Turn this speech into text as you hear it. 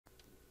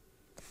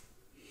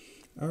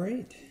All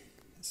right,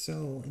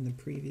 so in the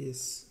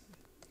previous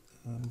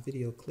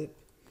video clip,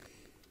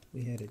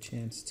 we had a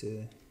chance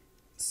to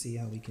see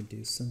how we can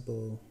do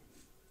simple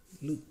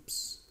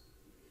loops.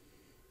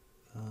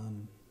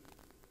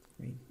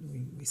 Right?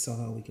 We saw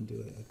how we can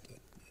do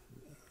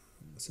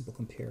a simple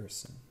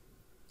comparison.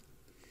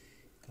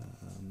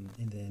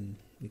 And then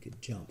we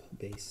could jump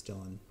based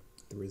on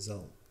the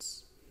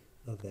results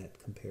of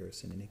that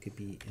comparison, and it could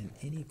be an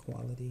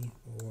inequality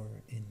or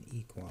an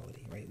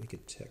equality, right? We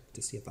could check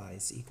to see if I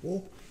is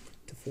equal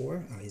to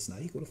 4, I is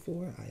not equal to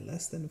 4, I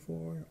less than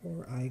 4,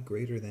 or I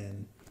greater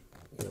than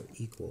or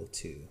equal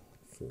to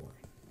 4.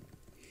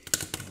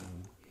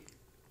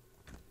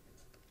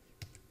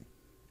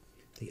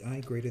 The I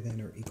greater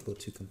than or equal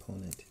to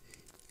component,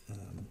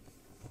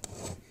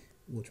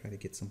 we'll try to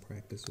get some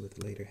practice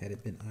with later. Had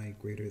it been I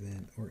greater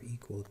than or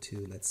equal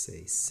to, let's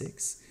say,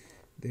 6,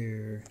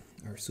 there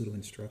are pseudo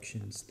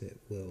instructions that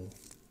will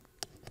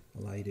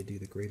allow you to do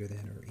the greater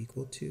than or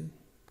equal to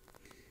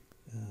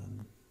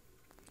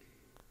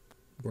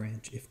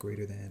branch if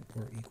greater than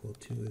or equal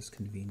to is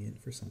convenient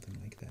for something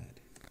like that.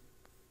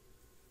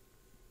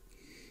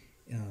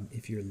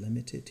 If you're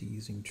limited to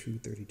using true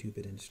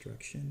 32-bit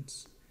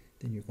instructions,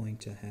 then you're going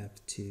to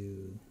have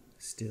to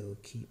still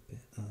keep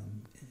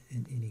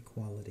an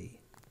inequality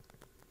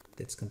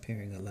that's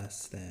comparing a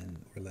less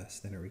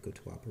than or equal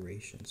to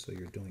operation. So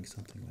you're doing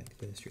something like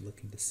this. You're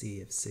looking to see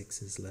if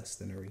 6 is less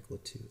than or equal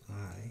to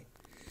I.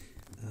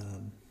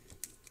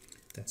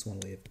 That's one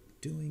way of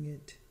doing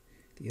it.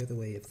 The other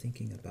way of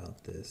thinking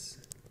about this,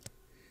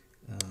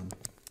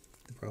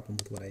 the problem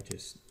with what I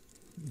just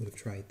would have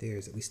tried there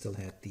is that we still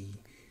had the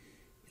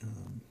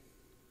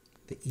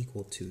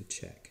equal to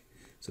check.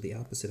 So the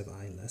opposite of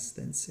I less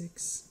than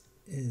 6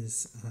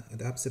 is,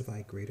 the opposite of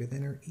I greater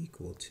than or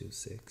equal to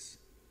 6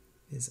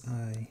 is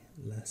I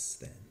less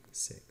than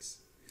 6.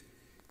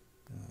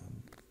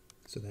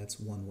 So that's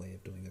one way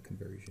of doing a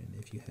conversion.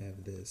 If you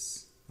have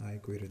this I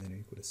greater than or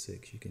equal to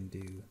 6, you can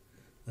do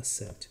a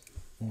set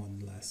on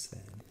less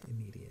than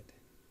immediate.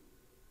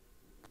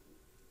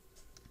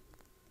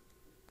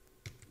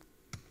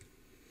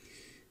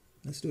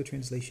 Let's do a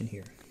translation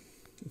here.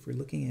 If we're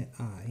looking at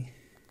I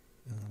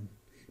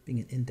being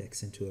an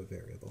index into a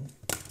variable,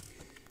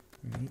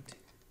 right?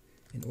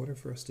 In order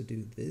for us to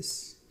do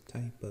this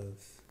type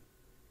of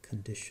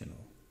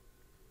conditional,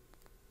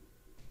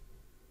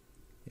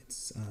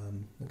 it's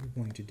what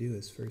we're going to do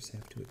is first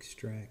have to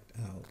extract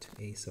out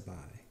a sub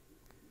I.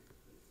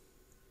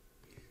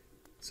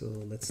 So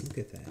let's look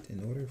at that.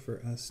 In order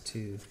for us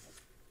to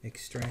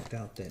extract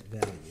out that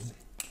value,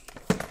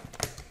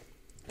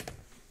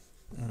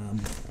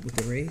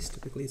 with arrays,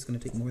 typically it's going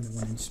to take more than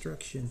one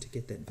instruction to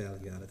get that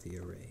value out of the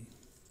array.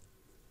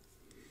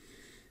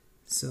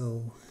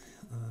 So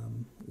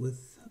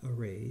with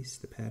arrays,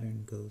 the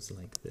pattern goes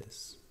like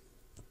this.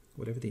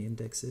 Whatever the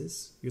index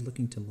is, you're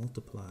looking to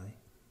multiply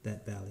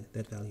that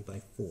value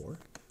by 4.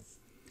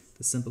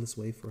 The simplest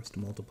way for us to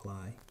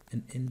multiply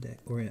an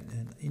index or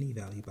any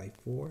value by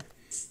 4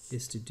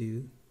 is to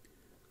do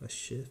a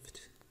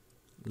shift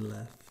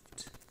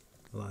left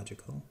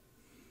logical.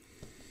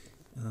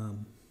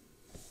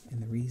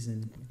 And the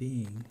reason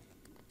being,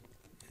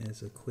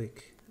 as a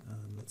quick,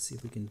 let's see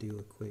if we can do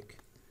a quick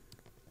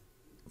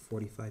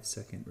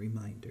 45-second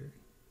reminder.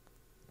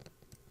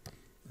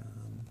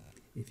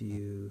 If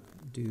you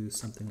do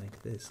something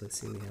like this, let's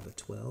say we have a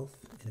 12,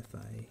 and if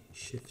I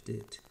shift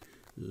it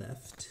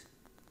left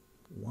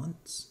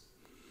once,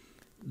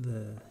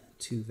 the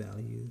two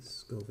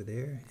values go over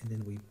there, and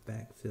then we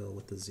backfill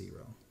with a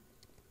 0.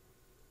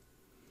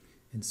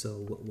 And so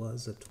what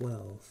was a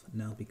 12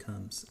 now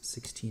becomes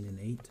 16 and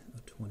 8,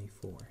 a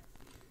 24.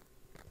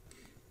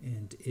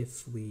 And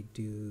if we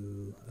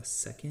do a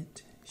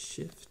second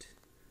shift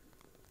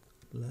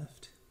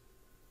left,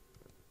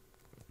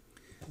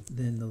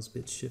 then those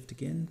bits shift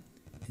again,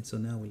 and so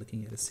now we're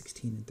looking at a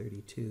 16 and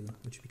 32,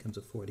 which becomes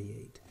a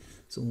 48.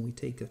 So when we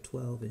take a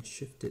 12 and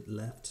shift it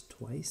left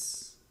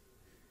twice,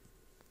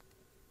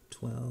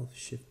 12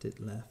 shifted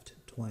left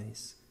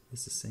twice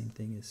is the same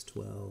thing as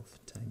 12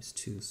 times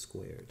 2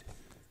 squared.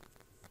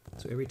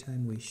 So every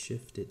time we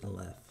shift it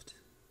left,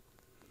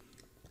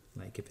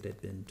 like if it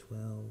had been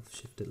 12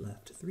 shifted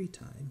left 3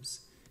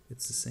 times,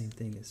 it's the same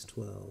thing as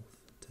 12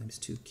 times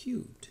 2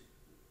 cubed.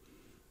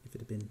 If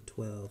it had been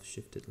 12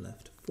 shifted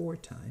left 4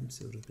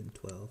 times, it would have been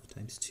 12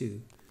 times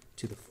 2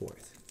 to the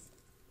 4th.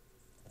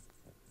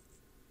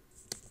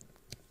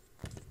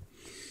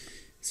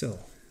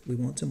 So we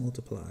want to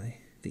multiply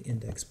the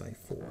index by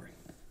 4.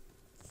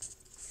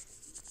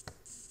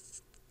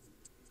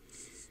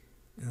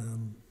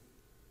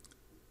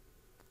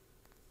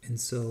 And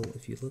so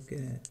if you look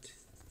at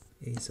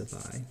a sub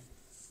I,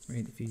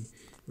 right, if you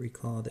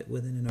recall that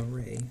within an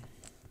array,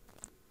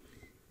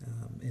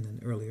 in an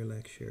earlier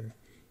lecture,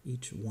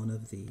 each one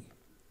of the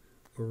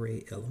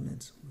array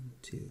elements, 1,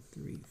 2,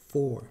 3,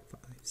 4,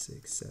 5,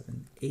 6,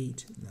 7,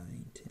 8,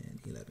 9, 10,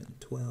 11,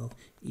 12,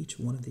 each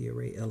one of the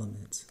array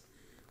elements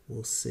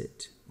will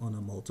sit on a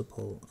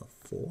multiple of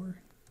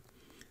 4.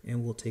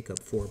 and will take up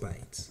 4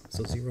 bytes.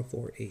 So 0,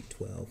 4, 8,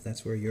 12,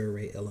 that's where your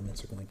array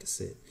elements are going to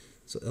sit.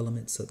 So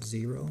element sub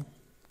 0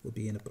 will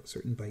be in a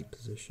certain byte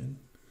position,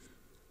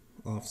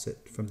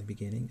 offset from the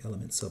beginning.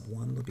 Element sub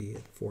 1 will be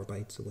at 4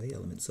 bytes away.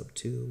 Element sub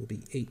 2 will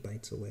be 8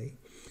 bytes away.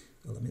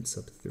 Element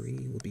sub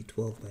 3 will be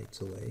 12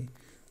 bytes away.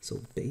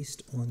 So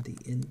based on the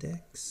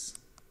index,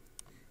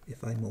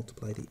 if I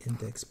multiply the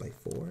index by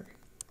 4,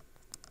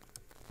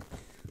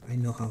 I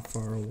know how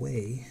far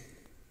away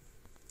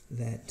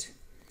that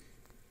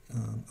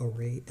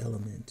array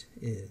element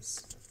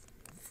is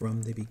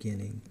from the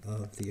beginning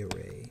of the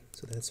array.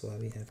 So that's why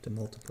we have to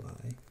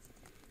multiply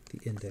the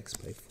index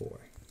by 4.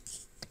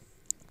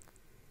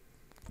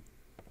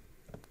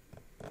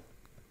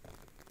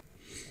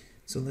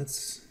 So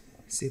let's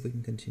see if we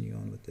can continue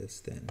on with this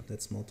then.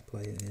 Let's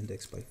multiply an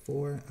index by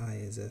 4. I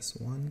is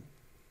S1.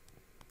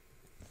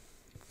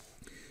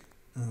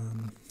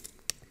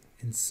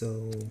 And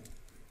so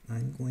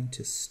I'm going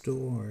to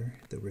store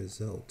the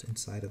result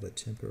inside of a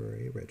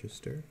temporary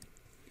register.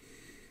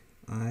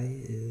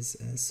 I is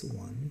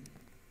S1.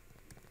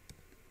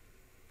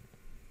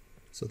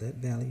 So that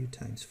value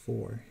times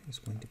 4 is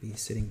going to be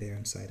sitting there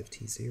inside of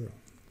T0.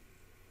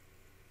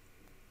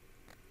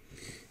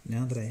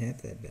 Now that I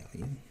have that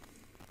value,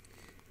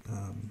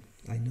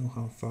 I know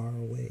how far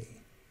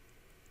away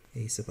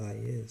A sub I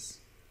is,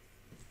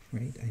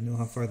 right? I know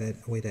how far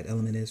away that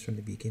element is from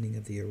the beginning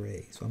of the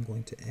array. So I'm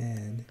going to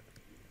add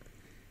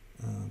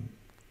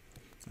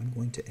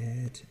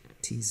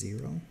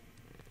T0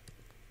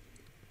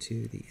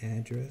 to the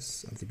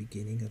address of the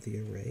beginning of the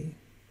array,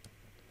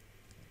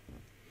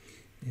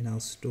 and I'll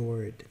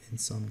store it in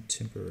some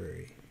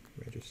temporary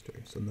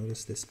register. So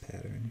notice this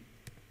pattern.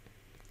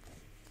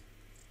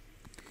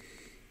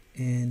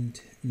 And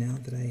now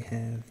that I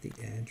have the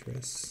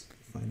address,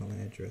 final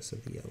address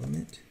of the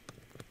element,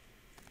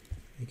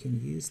 I can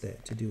use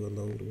that to do a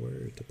load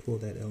word to pull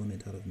that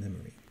element out of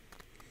memory.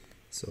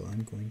 So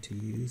I'm going to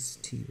use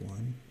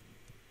T1,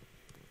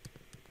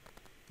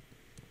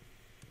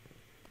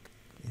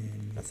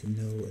 and with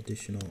no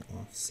additional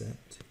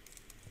offset.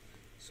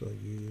 So I'll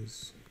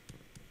use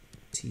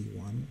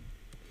T1,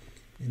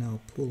 and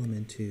I'll pull them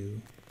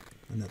into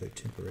another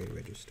temporary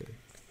register.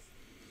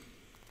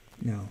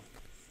 Now,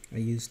 I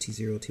used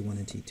T0, T1,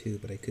 and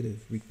T2, but I could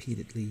have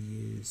repeatedly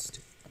used,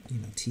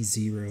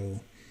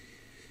 T0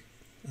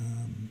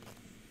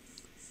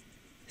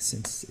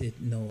 since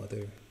no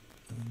other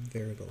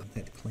variable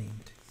had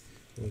claimed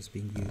or was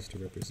being used to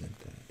represent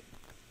that.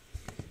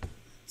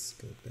 Let's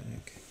go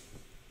back.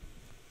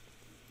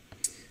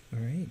 All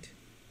right.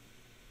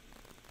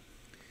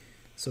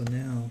 So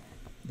now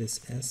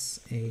this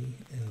SAL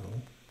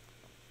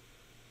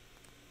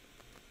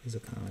is a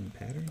common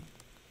pattern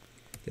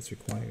that's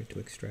required to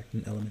extract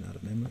an element out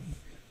of memory.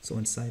 So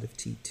inside of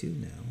T2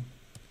 now,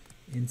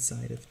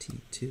 inside of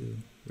T2,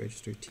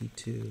 register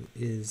T2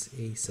 is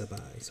A sub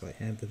I. So I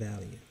have the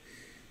value.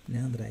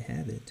 Now that I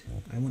have it,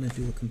 I want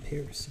to do a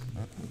comparison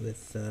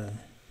with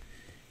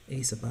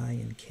A sub I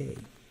and K.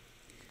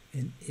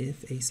 And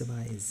if A sub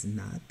I is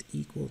not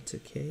equal to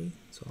K,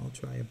 so I'll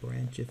try a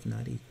branch if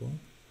not equal.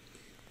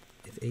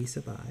 If A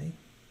sub I,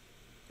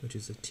 which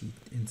is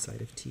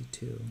inside of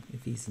T2,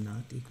 if he's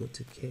not equal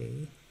to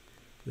K,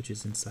 which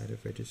is inside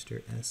of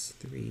register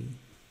S3,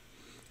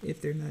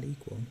 if they're not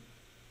equal,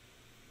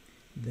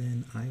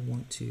 then I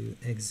want to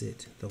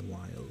exit the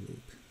while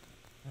loop.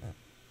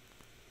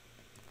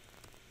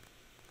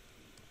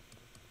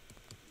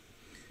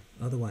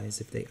 Otherwise,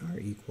 if they are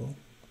equal,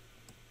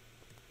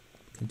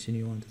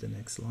 continue on to the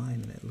next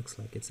line, and it looks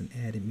like it's an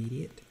add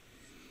immediate.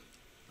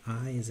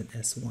 I is an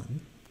S1,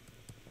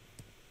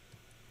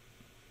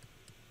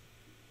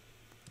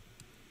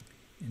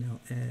 and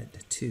I'll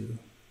add 2.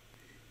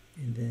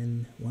 And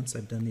then once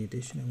I've done the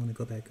addition, I want to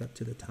go back up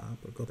to the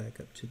top or go back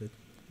up to the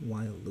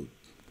while loop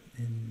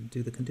and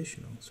do the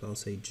conditional. So I'll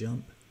say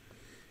jump.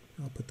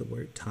 I'll put the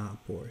word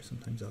top, or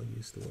sometimes I'll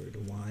use the word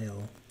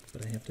while,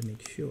 but I have to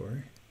make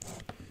sure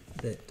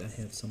that I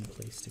have some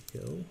place to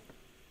go.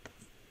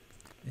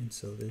 And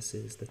so this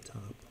is the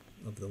top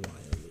of the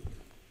while loop.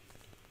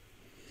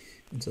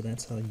 And so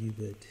that's how you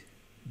would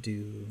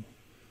do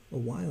a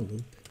while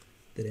loop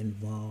that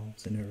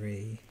involves an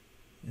array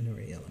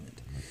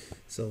element.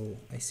 So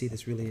I see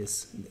this really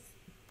as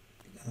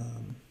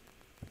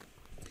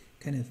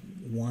kind of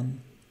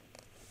one,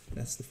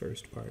 that's the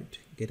first part,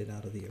 get it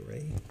out of the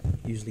array,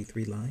 usually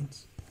 3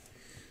 lines.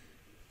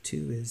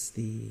 2 is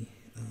the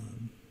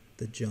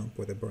jump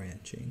or the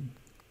branching.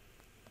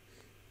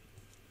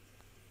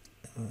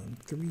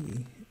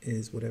 3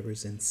 is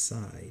whatever's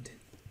inside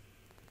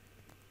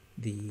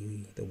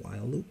the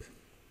while loop.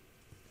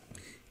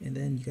 And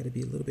then you got to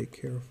be a little bit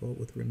careful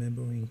with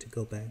remembering to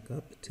go back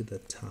up to the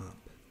top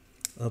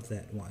of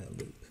that while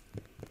loop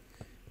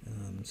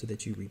so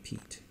that you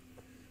repeat.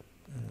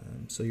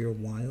 So your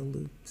while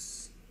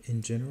loops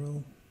in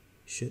general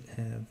should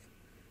have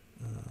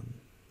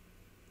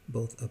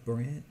both a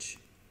branch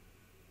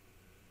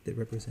that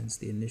represents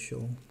the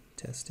initial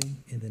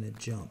testing and then a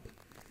jump,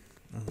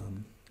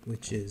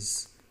 which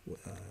is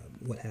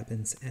what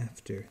happens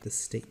after the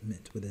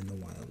statement within the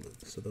while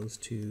loop. So those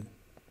two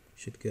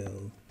should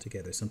go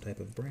together, some type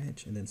of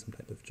branch and then some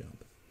type of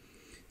jump.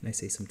 And I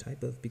say some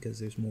type of because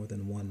there's more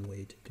than one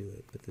way to do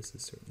it, but this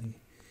is certainly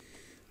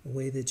a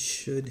way that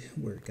should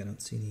work. I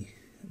don't see any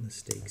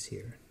mistakes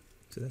here.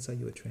 So that's how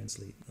you would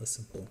translate a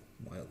simple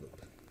while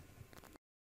loop.